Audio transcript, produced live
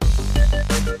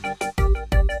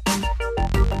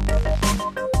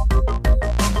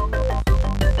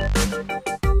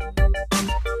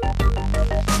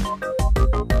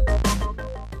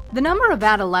The number of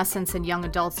adolescents and young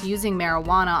adults using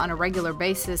marijuana on a regular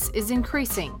basis is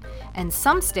increasing, and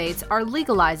some states are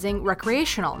legalizing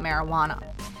recreational marijuana.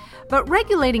 But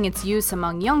regulating its use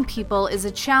among young people is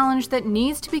a challenge that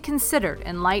needs to be considered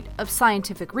in light of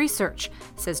scientific research,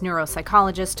 says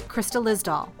neuropsychologist Krista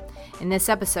Lisdahl. In this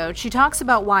episode, she talks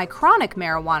about why chronic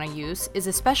marijuana use is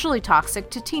especially toxic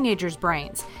to teenagers'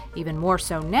 brains, even more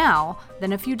so now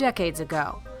than a few decades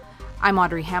ago. I'm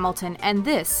Audrey Hamilton, and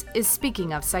this is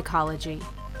Speaking of Psychology.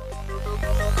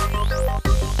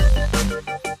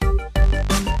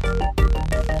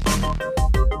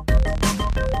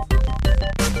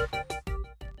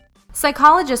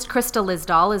 Psychologist Krista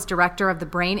Lisdahl is director of the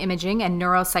Brain Imaging and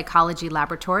Neuropsychology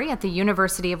Laboratory at the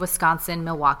University of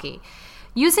Wisconsin-Milwaukee.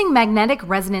 Using magnetic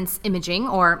resonance imaging,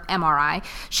 or MRI,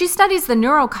 she studies the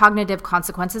neurocognitive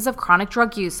consequences of chronic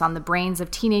drug use on the brains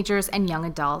of teenagers and young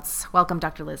adults. Welcome,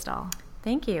 Dr. Lisdahl.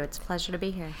 Thank you. It's a pleasure to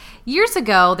be here. Years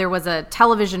ago, there was a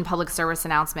television public service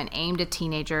announcement aimed at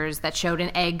teenagers that showed an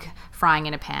egg frying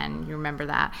in a pan. You remember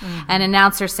that? Mm-hmm. An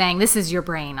announcer saying, "This is your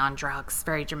brain on drugs."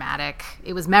 Very dramatic.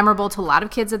 It was memorable to a lot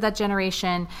of kids of that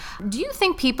generation. Do you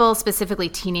think people, specifically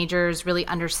teenagers, really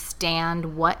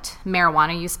understand what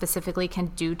marijuana use specifically can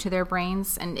do to their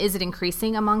brains? And is it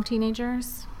increasing among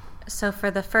teenagers? So for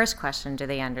the first question, do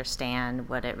they understand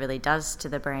what it really does to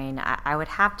the brain? I would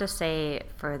have to say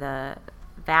for the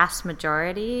vast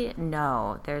majority,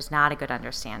 no, there's not a good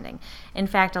understanding. In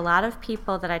fact, a lot of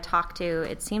people that I talk to,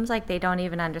 it seems like they don't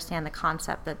even understand the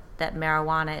concept that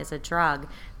marijuana is a drug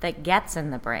that gets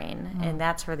in the brain, and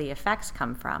that's where the effects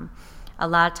come from. A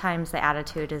lot of times the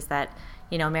attitude is that,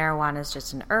 marijuana is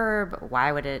just an herb.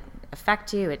 Why would it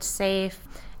affect you? It's safe,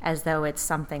 as though it's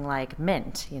something like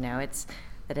mint,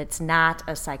 that it's not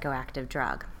a psychoactive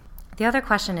drug. The other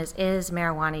question is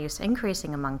marijuana use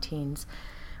increasing among teens?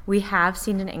 We have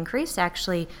seen an increase,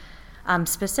 actually,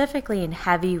 specifically in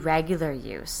heavy regular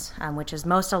use, which is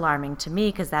most alarming to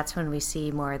me because that's when we see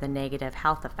more of the negative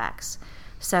health effects.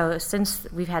 So since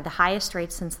we've had the highest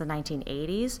rates since the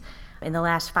 1980s, in the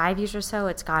last 5 years or so,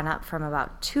 it's gone up from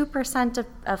about 2%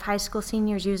 of high school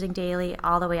seniors using daily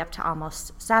all the way up to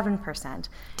almost 7%.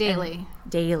 Daily?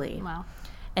 Daily. Wow.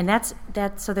 And that's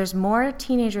so there's more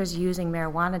teenagers using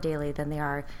marijuana daily than there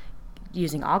are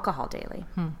using alcohol daily.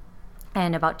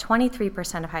 And about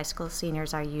 23% of high school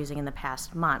seniors are using in the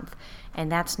past month,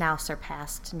 and that's now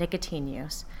surpassed nicotine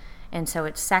use. And so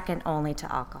it's second only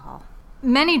to alcohol.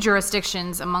 Many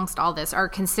jurisdictions amongst all this are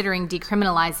considering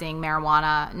decriminalizing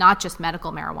marijuana, not just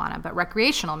medical marijuana, but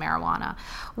recreational marijuana.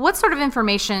 What sort of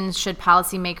information should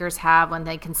policymakers have when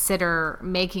they consider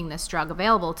making this drug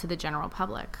available to the general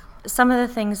public? Some of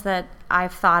the things that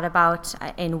I've thought about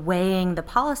in weighing the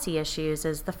policy issues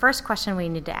is the first question we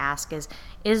need to ask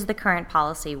is the current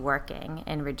policy working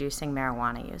in reducing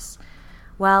marijuana use?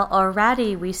 Well,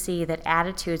 already we see that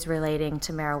attitudes relating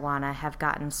to marijuana have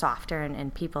gotten softer,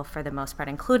 and people, for the most part,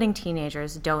 including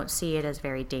teenagers, don't see it as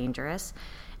very dangerous.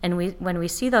 And when we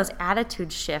see those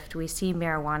attitudes shift, we see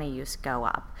marijuana use go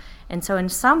up. And so in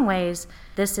some ways,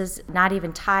 this is not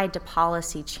even tied to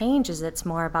policy changes. It's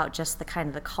more about just the kind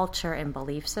of the culture and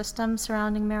belief system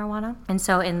surrounding marijuana. And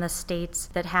so in the states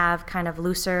that have kind of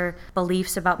looser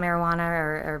beliefs about marijuana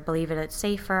or believe it's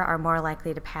safer are more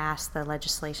likely to pass the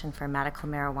legislation for medical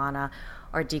marijuana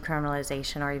or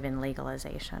decriminalization or even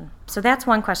legalization. So that's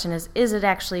one question is it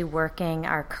actually working,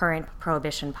 our current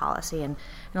prohibition policy? And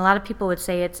a lot of people would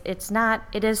say it's not.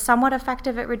 It is somewhat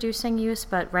effective at reducing use,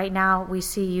 but right now we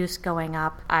see use going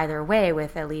up either way,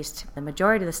 with at least the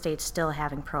majority of the states still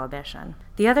having prohibition.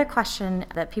 The other question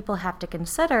that people have to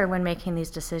consider when making these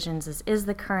decisions is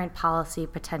the current policy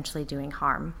potentially doing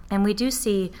harm? And we do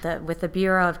see that with the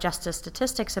Bureau of Justice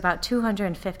Statistics, about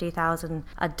 250,000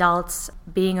 adults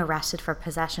being arrested for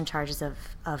possession charges of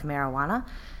marijuana.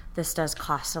 This does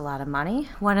cost a lot of money.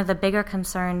 One of the bigger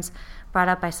concerns brought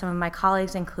up by some of my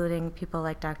colleagues, including people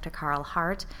like Dr. Carl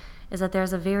Hart, is that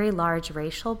there's a very large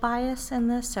racial bias in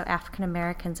this. So African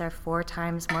Americans are 4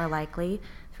 times more likely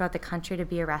throughout the country to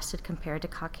be arrested compared to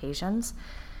Caucasians.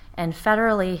 And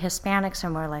federally, Hispanics are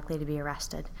more likely to be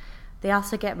arrested. They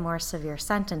also get more severe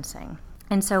sentencing.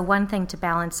 And so one thing to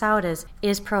balance out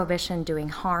is prohibition doing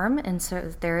harm? And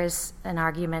so there is an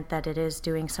argument that it is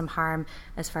doing some harm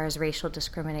as far as racial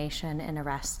discrimination in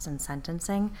arrests and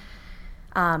sentencing.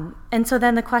 And so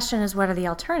then the question is, what are the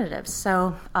alternatives?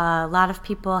 So a lot of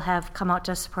people have come out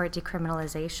to support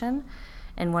decriminalization.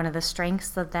 And one of the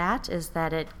strengths of that is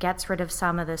that it gets rid of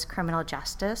some of this criminal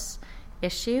justice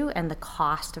issue and the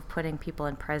cost of putting people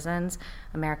in prisons.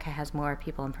 America has more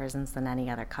people in prisons than any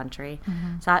other country.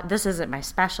 Mm-hmm. So this isn't my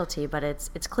specialty, but it's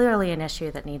clearly an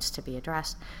issue that needs to be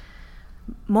addressed.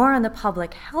 More on the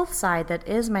public health side, that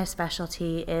is my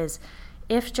specialty, is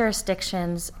if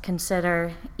jurisdictions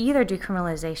consider either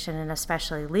decriminalization and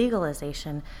especially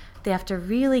legalization, they have to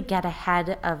really get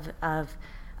ahead of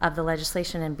the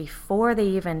legislation, and before they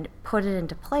even put it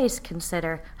into place,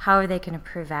 consider how are they going to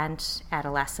prevent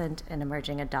adolescent and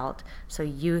emerging adult, so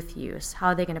youth use. How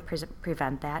are they going to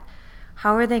prevent that?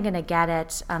 How are they going to get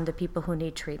at the people who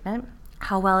need treatment?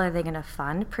 How well are they going to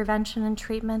fund prevention and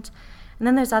treatment? And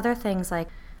then there's other things like,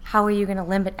 how are you going to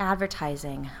limit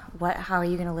advertising? How are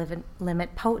you going to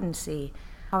limit potency?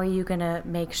 How are you going to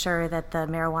make sure that the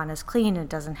marijuana is clean and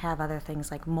doesn't have other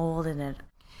things like mold in it?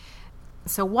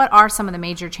 So what are some of the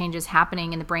major changes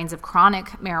happening in the brains of chronic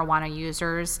marijuana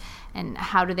users, and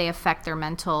how do they affect their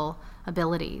mental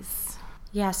abilities?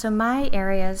 Yeah, so my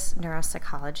area is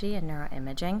neuropsychology and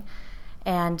neuroimaging.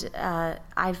 And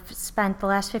I've spent the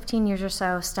last 15 years or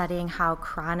so studying how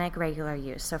chronic regular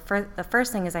use. So the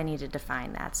first thing is I need to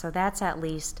define that. So that's at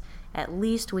least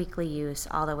weekly use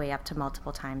all the way up to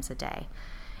multiple times a day.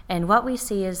 And what we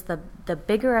see is the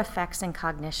bigger effects in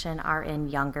cognition are in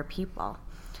younger people.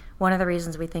 One of the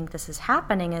reasons we think this is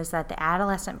happening is that the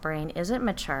adolescent brain isn't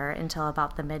mature until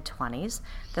about the mid-20s.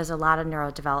 There's a lot of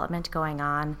neurodevelopment going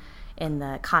on in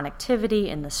the connectivity,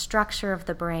 in the structure of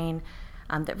the brain,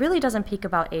 that really doesn't peak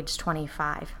about age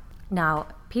 25. Now,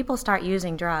 people start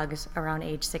using drugs around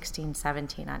age 16,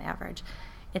 17 on average.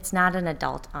 It's not an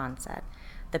adult onset.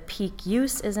 The peak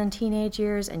use is in teenage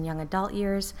years and young adult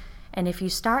years, and if you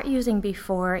start using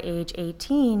before age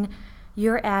 18,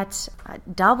 you're at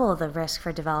double the risk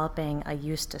for developing a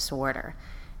use disorder.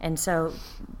 And so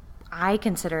I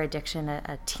consider addiction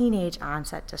a teenage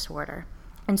onset disorder.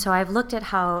 And so I've looked at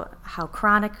how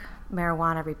chronic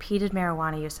marijuana, repeated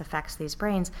marijuana use affects these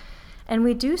brains. And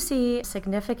we do see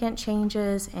significant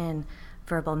changes in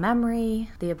verbal memory,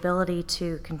 the ability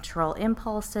to control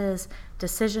impulses,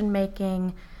 decision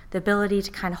making, the ability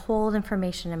to kind of hold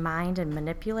information in mind and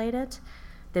manipulate it,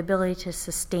 the ability to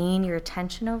sustain your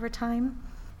attention over time.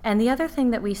 And the other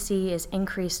thing that we see is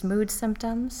increased mood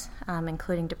symptoms,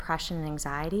 including depression and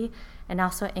anxiety, and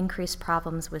also increased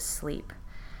problems with sleep.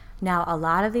 Now, a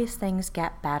lot of these things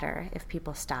get better if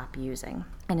people stop using.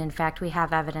 And in fact, we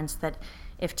have evidence that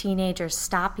if teenagers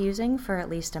stop using for at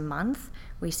least a month,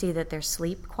 we see that their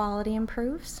sleep quality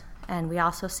improves. And we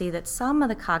also see that some of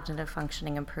the cognitive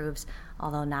functioning improves,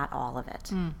 although not all of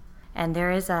it. And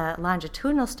there is a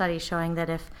longitudinal study showing that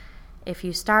if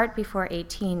you start before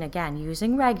 18, again,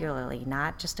 using regularly,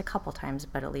 not just a couple times,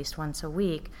 but at least once a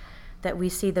week, that we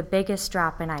see the biggest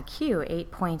drop in IQ,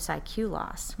 8 points IQ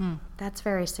loss. That's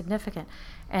very significant.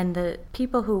 And the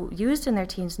people who used in their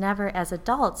teens never, as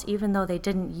adults, even though they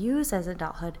didn't use as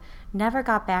adulthood, never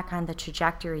got back on the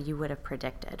trajectory you would have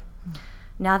predicted.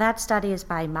 Now that study is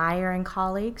by Meyer and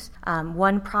colleagues.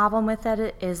 One problem with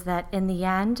it is that in the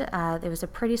end, there was a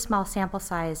pretty small sample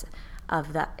size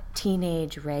of the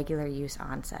teenage regular use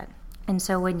onset. And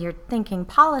so when you're thinking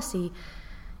policy,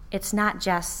 it's not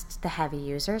just the heavy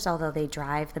users, although they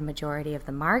drive the majority of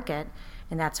the market,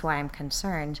 and that's why I'm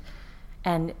concerned.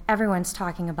 And everyone's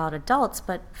talking about adults,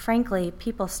 but frankly,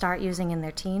 people start using in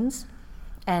their teens,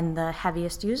 and the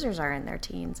heaviest users are in their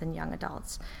teens and young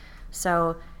adults.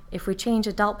 So if we change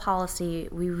adult policy,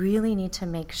 we really need to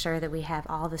make sure that we have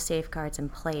all the safeguards in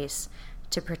place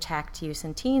to protect use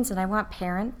in teens. And I want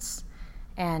parents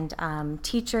and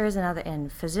teachers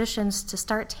and physicians to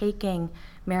start taking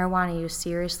marijuana use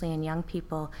seriously in young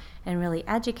people and really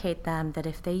educate them that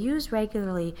if they use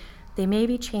regularly, they may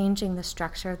be changing the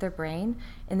structure of their brain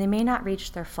and they may not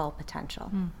reach their full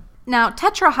potential. Now,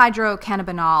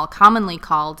 tetrahydrocannabinol, commonly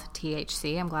called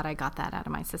THC, I'm glad I got that out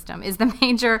of my system, is the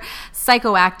major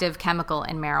psychoactive chemical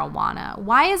in marijuana.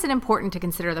 Why is it important to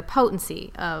consider the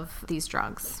potency of these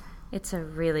drugs? It's a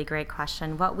really great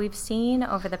question. What we've seen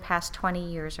over the past 20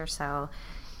 years or so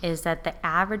is that the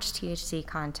average THC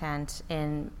content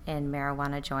in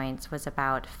marijuana joints was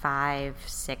about 5,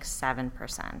 6,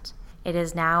 7%. It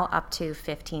is now up to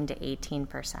 15 to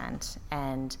 18%.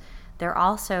 And they're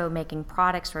also making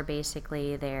products where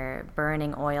basically they're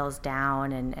burning oils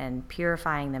down and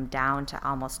purifying them down to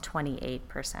almost 28%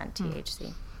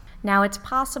 THC. Now, it's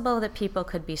possible that people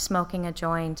could be smoking a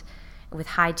joint with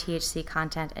high THC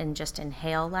content and just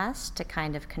inhale less to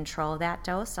kind of control that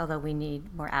dose, although we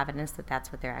need more evidence that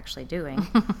that's what they're actually doing.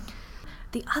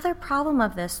 The other problem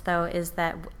of this, though, is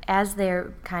that as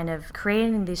they're kind of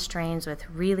creating these strains with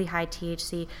really high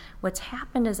THC, what's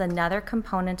happened is another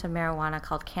component of marijuana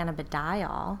called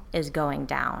cannabidiol is going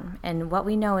down. And what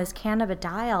we know is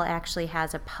cannabidiol actually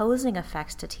has opposing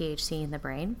effects to THC in the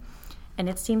brain, and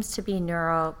it seems to be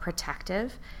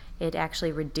neuroprotective It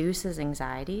actually reduces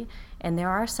anxiety. And there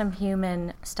are some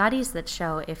human studies that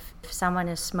show if someone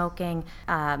is smoking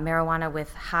marijuana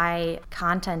with high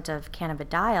content of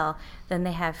cannabidiol, then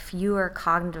they have fewer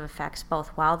cognitive effects both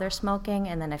while they're smoking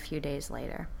and then a few days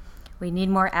later. We need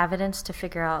more evidence to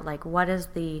figure out like what is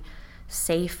the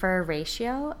safer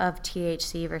ratio of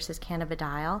THC versus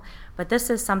cannabidiol, but this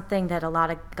is something that a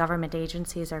lot of government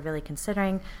agencies are really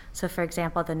considering. So for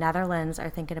example, the Netherlands are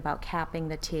thinking about capping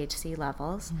the THC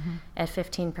levels at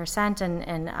 15%,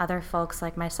 and other folks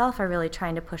like myself are really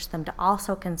trying to push them to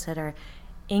also consider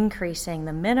increasing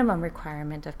the minimum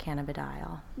requirement of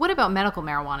cannabidiol. What about medical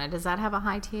marijuana? Does that have a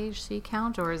high THC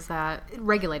count, or is that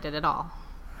regulated at all?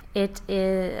 It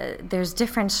is, there's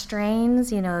different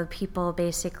strains, people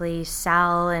basically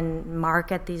sell and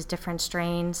market these different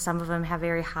strains. Some of them have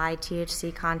very high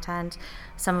THC content.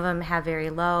 Some of them have very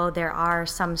low. There are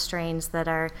some strains that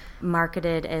are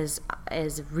marketed as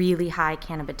really high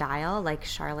cannabidiol, like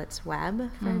Charlotte's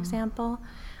Web, for example.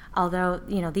 Although,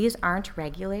 these aren't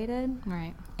regulated.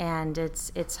 Right. And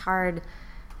it's hard.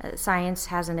 Science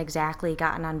hasn't exactly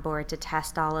gotten on board to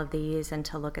test all of these and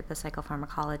to look at the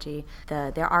psychopharmacology.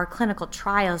 There are clinical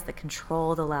trials that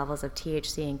control the levels of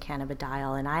THC and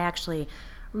cannabidiol, and I actually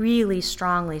really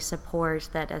strongly support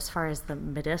that as far as the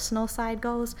medicinal side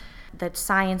goes, that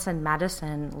science and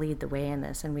medicine lead the way in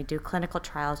this, and we do clinical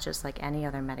trials just like any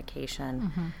other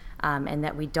medication, and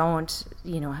that we don't,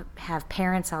 have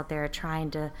parents out there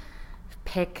trying to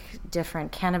pick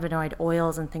different cannabinoid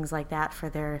oils and things like that for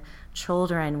their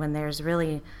children when there's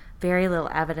really very little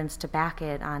evidence to back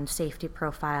it on safety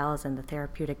profiles and the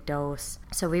therapeutic dose.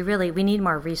 So we need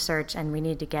more research, and we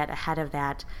need to get ahead of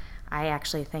that. I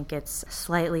actually think it's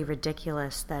slightly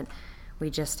ridiculous that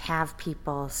we just have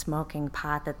people smoking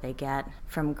pot that they get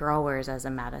from growers as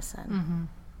a medicine.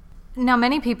 Now,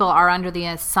 many people are under the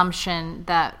assumption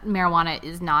that marijuana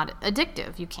is not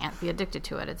addictive. You can't be addicted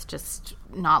to it. It's just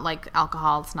not like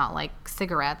alcohol. It's not like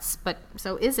cigarettes. But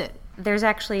so is it? There's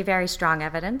actually very strong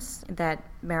evidence that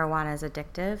marijuana is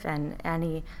addictive,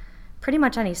 and pretty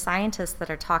much any scientists that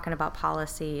are talking about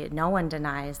policy, no one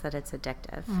denies that it's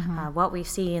addictive. What we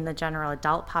see in the general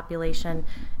adult population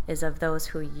is of those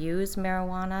who use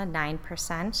marijuana,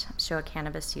 9% show a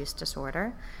cannabis use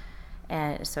disorder.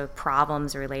 And so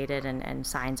problems related and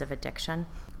signs of addiction.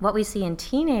 What we see in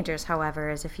teenagers, however,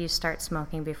 is if you start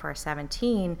smoking before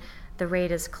 17, the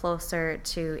rate is closer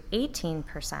to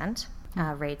 18%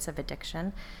 rates of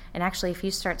addiction. And actually, if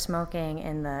you start smoking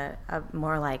in the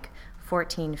more like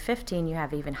 14, 15, you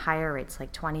have even higher rates,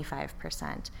 like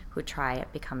 25% who try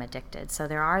it become addicted. So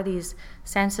there are these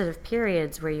sensitive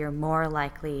periods where you're more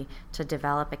likely to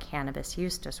develop a cannabis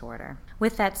use disorder.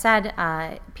 With that said,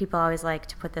 people always like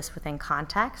to put this within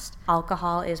context.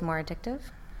 Alcohol is more addictive.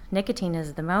 Nicotine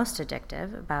is the most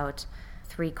addictive. About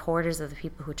 3/4 of the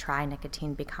people who try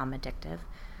nicotine become addictive.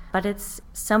 But it's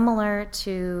similar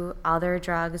to other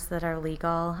drugs that are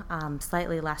legal,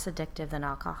 slightly less addictive than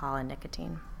alcohol and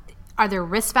nicotine. Are there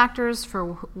risk factors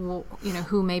for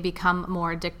who may become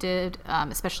more addicted,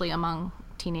 especially among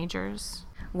teenagers?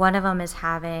 One of them is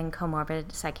having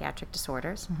comorbid psychiatric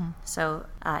disorders. So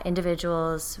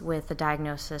individuals with a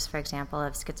diagnosis, for example,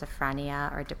 of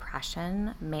schizophrenia or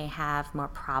depression may have more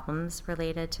problems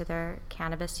related to their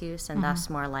cannabis use and thus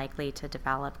more likely to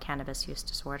develop cannabis use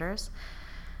disorders.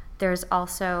 There's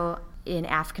also in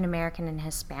African American and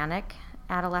Hispanic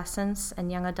adolescents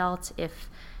and young adults,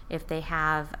 if they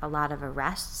have a lot of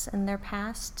arrests in their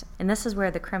past. And this is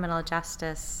where the criminal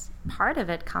justice part of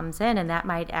it comes in, and that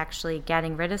might actually,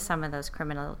 getting rid of some of those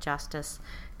criminal justice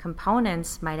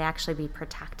components might actually be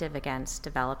protective against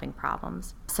developing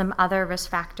problems. Some other risk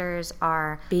factors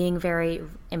are being very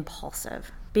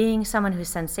impulsive. Being someone who's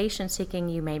sensation seeking,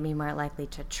 you may be more likely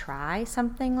to try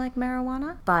something like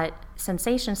marijuana, but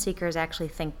sensation seekers actually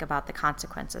think about the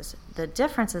consequences. The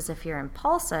difference is if you're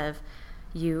impulsive,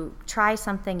 you try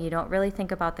something, you don't really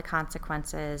think about the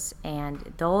consequences,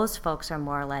 and those folks are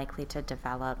more likely to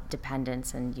develop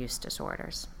dependence and use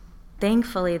disorders.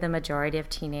 Thankfully, the majority of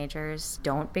teenagers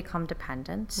don't become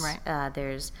dependent. Right.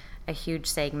 There's a huge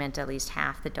segment, at least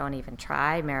half, that don't even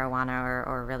try marijuana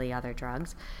or really other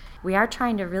drugs. We are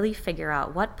trying to really figure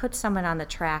out what puts someone on the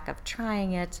track of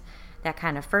trying it, that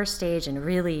kind of first stage, and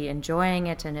really enjoying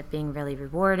it and it being really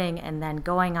rewarding, and then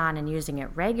going on and using it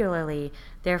regularly,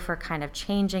 therefore kind of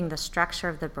changing the structure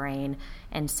of the brain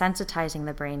and sensitizing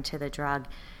the brain to the drug,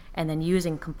 and then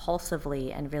using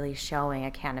compulsively and really showing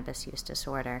a cannabis use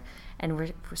disorder.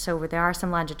 And so there are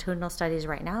some longitudinal studies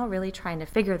right now really trying to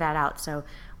figure that out. So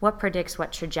what predicts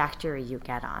what trajectory you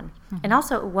get on. And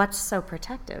also, what's so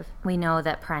protective? We know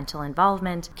that parental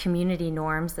involvement, community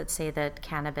norms that say that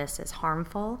cannabis is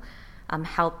harmful,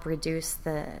 help reduce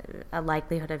the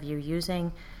likelihood of you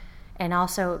using, and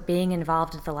also being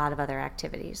involved with a lot of other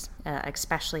activities,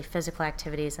 especially physical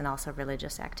activities and also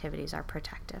religious activities, are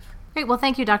protective. Great. Well,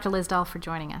 thank you, Dr. Lisdahl, for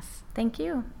joining us. Thank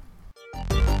you.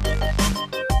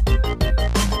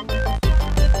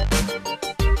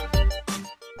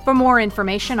 For more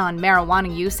information on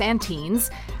marijuana use and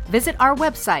teens, visit our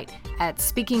website at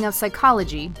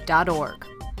speakingofpsychology.org.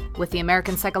 With the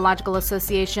American Psychological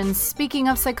Association's Speaking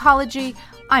of Psychology,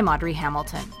 I'm Audrey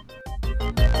Hamilton.